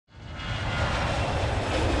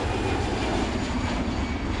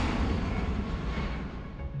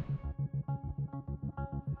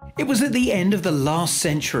It was at the end of the last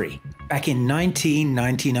century, back in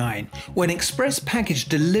 1999, when express package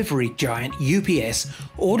delivery giant UPS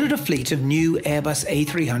ordered a fleet of new Airbus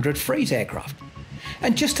A300 freight aircraft.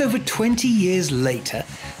 And just over 20 years later,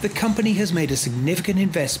 the company has made a significant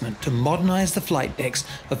investment to modernize the flight decks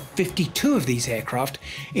of 52 of these aircraft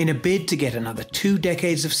in a bid to get another 2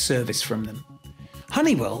 decades of service from them.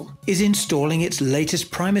 Honeywell is installing its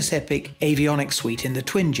latest Primus Epic Avionics suite in the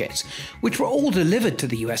twin jets, which were all delivered to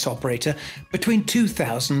the US operator between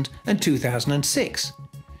 2000 and 2006.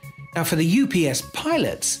 Now, for the UPS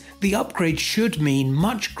pilots, the upgrade should mean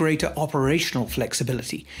much greater operational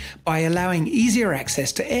flexibility by allowing easier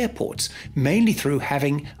access to airports, mainly through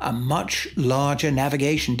having a much larger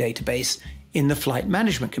navigation database in the flight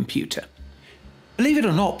management computer. Believe it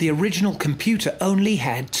or not, the original computer only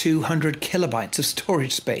had 200 kilobytes of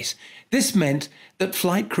storage space. This meant that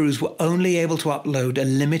flight crews were only able to upload a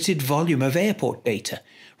limited volume of airport data,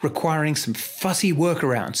 requiring some fussy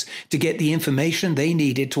workarounds to get the information they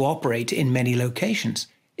needed to operate in many locations.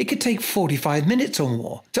 It could take 45 minutes or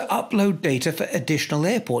more to upload data for additional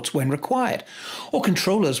airports when required, or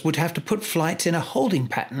controllers would have to put flights in a holding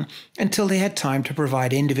pattern until they had time to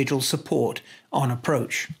provide individual support on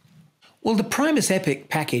approach. Well, the Primus Epic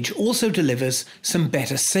package also delivers some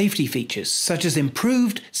better safety features, such as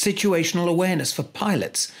improved situational awareness for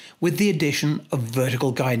pilots with the addition of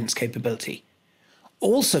vertical guidance capability.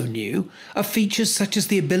 Also new are features such as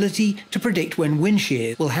the ability to predict when wind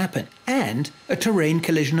shear will happen and a terrain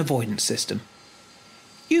collision avoidance system.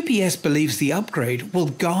 UPS believes the upgrade will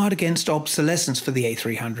guard against obsolescence for the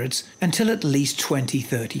A300s until at least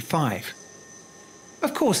 2035.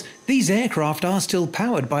 Of course, these aircraft are still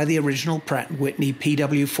powered by the original Pratt & Whitney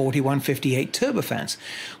PW4158 turbofans,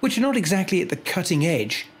 which are not exactly at the cutting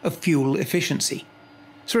edge of fuel efficiency.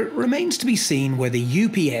 So it remains to be seen whether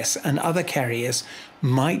UPS and other carriers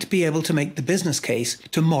might be able to make the business case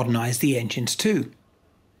to modernize the engines too.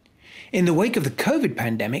 In the wake of the COVID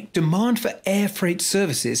pandemic, demand for air freight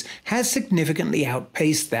services has significantly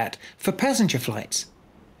outpaced that for passenger flights.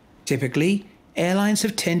 Typically, airlines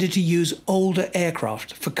have tended to use older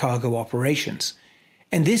aircraft for cargo operations,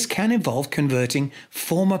 and this can involve converting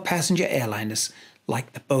former passenger airliners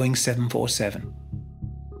like the Boeing 747.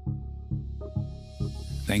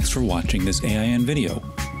 Thanks for watching this AIN video.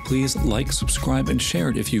 Please like, subscribe, and share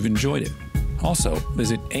it if you've enjoyed it. Also,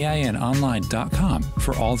 visit AINonline.com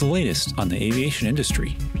for all the latest on the aviation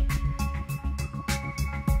industry.